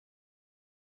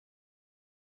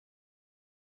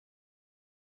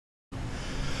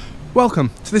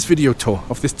Welcome to this video tour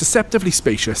of this deceptively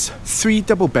spacious 3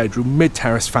 double-bedroom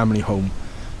mid-terrace family home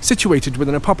situated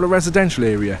within a popular residential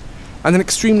area and an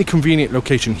extremely convenient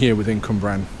location here within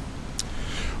Cwmbran.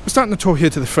 We're starting the tour here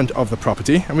to the front of the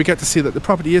property, and we get to see that the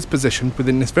property is positioned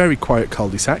within this very quiet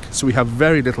cul-de-sac, so we have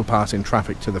very little passing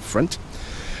traffic to the front.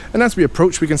 And as we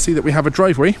approach, we can see that we have a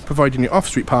driveway providing the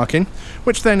off-street parking,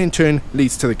 which then in turn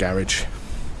leads to the garage.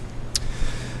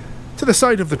 To the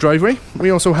side of the driveway, we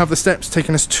also have the steps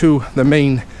taking us to the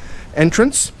main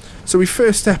entrance. So we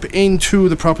first step into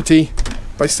the property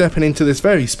by stepping into this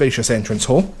very spacious entrance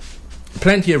hall.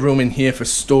 Plenty of room in here for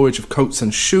storage of coats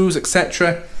and shoes,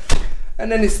 etc.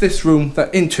 And then it's this room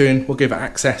that in turn will give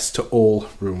access to all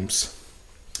rooms.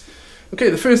 Okay,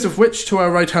 the first of which to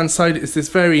our right hand side is this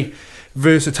very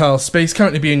versatile space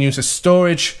currently being used as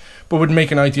storage, but would make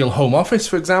an ideal home office,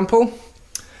 for example.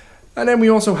 And then we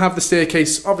also have the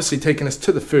staircase obviously taking us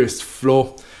to the first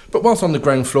floor, but whilst on the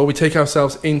ground floor we take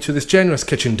ourselves into this generous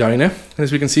kitchen diner, and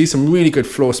as we can see, some really good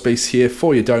floor space here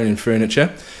for your dining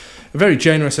furniture, a very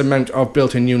generous amount of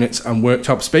built-in units and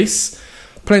worktop space,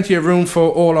 plenty of room for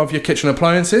all of your kitchen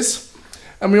appliances,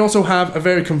 and we also have a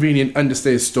very convenient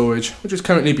understairs storage which is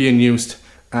currently being used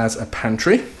as a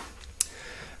pantry.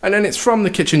 And then it's from the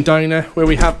kitchen diner where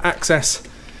we have access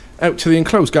out to the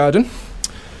enclosed garden.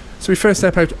 So we first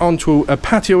step out onto a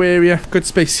patio area, good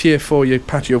space here for your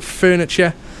patio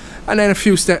furniture, and then a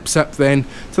few steps up then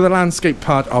to the landscape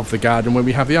part of the garden where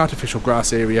we have the artificial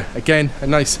grass area. Again, a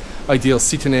nice ideal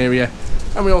seating area,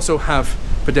 and we also have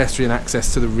pedestrian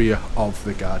access to the rear of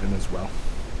the garden as well.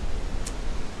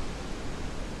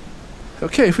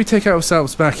 Okay, if we take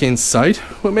ourselves back inside,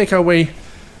 we'll make our way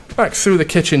back through the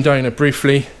kitchen diner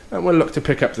briefly, and we'll look to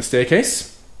pick up the staircase.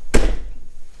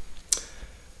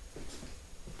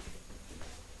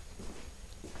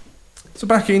 So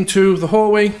back into the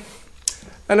hallway,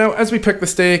 and now as we pick the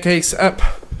staircase up,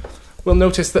 we'll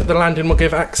notice that the landing will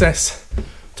give access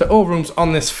to all rooms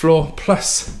on this floor,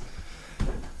 plus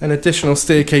an additional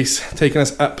staircase taking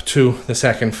us up to the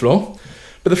second floor.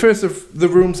 But the first of the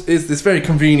rooms is this very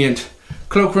convenient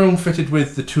cloakroom fitted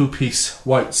with the 2-piece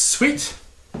white suite.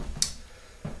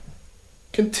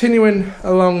 Continuing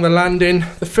along the landing,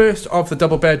 the first of the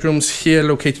double bedrooms here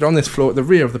located on this floor at the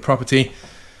rear of the property.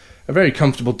 A very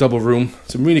comfortable double room,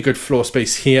 some really good floor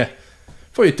space here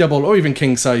for your double or even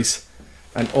king size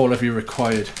and all of your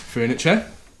required furniture.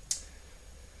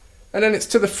 And then it's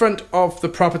to the front of the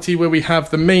property where we have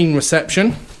the main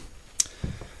reception.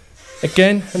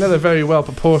 Again, another very well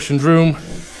proportioned room,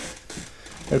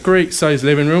 a great sized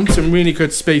living room, some really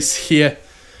good space here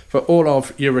for all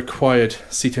of your required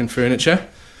seating furniture.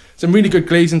 Some really good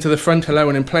glazing to the front,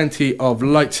 allowing in plenty of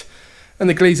light. And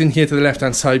the glazing here to the left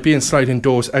hand side being sliding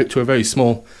doors out to a very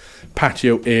small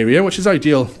patio area, which is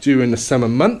ideal during the summer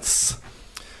months.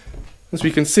 As we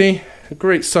can see, a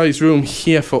great size room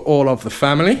here for all of the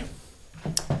family.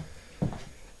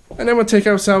 And then we'll take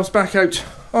ourselves back out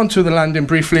onto the landing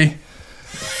briefly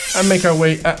and make our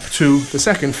way up to the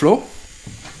second floor.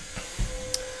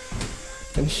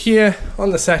 And here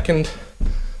on the second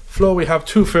floor we have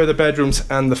 2 further bedrooms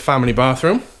and the family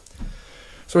bathroom.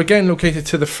 So again, located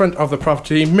to the front of the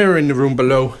property, mirroring the room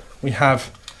below, we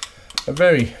have a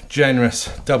very generous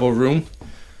double room.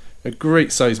 A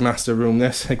great size master room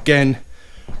this, again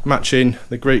matching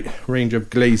the great range of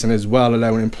glazing as well,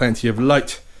 allowing in plenty of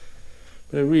light.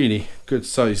 But a really good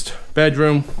sized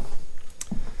bedroom.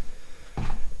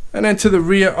 And then to the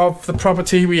rear of the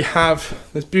property we have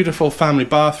this beautiful family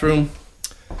bathroom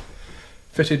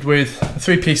fitted with a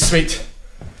 3-piece suite,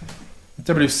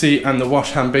 WC and the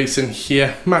wash hand basin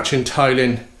here, matching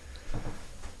tiling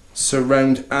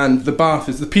surround, and the bath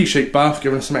is the P-shaped bath,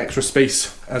 giving us some extra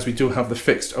space as we do have the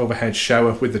fixed overhead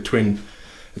shower with the twin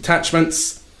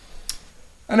attachments.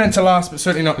 And then to last but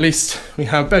certainly not least, we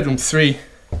have bedroom 3.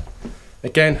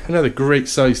 Again, another great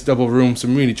sized double room,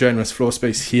 some really generous floor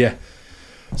space here,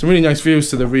 some really nice views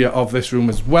to the rear of this room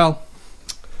as well.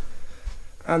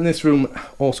 And this room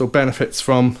also benefits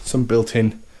from some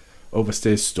built-in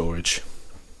overstairs storage.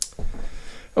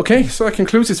 Okay, so that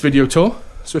concludes this video tour.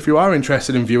 So if you are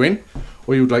interested in viewing,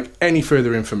 or you would like any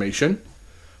further information,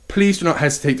 please do not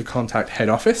hesitate to contact head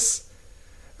office,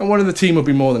 and one of the team will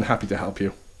be more than happy to help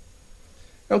you.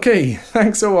 Okay,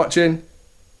 thanks for watching,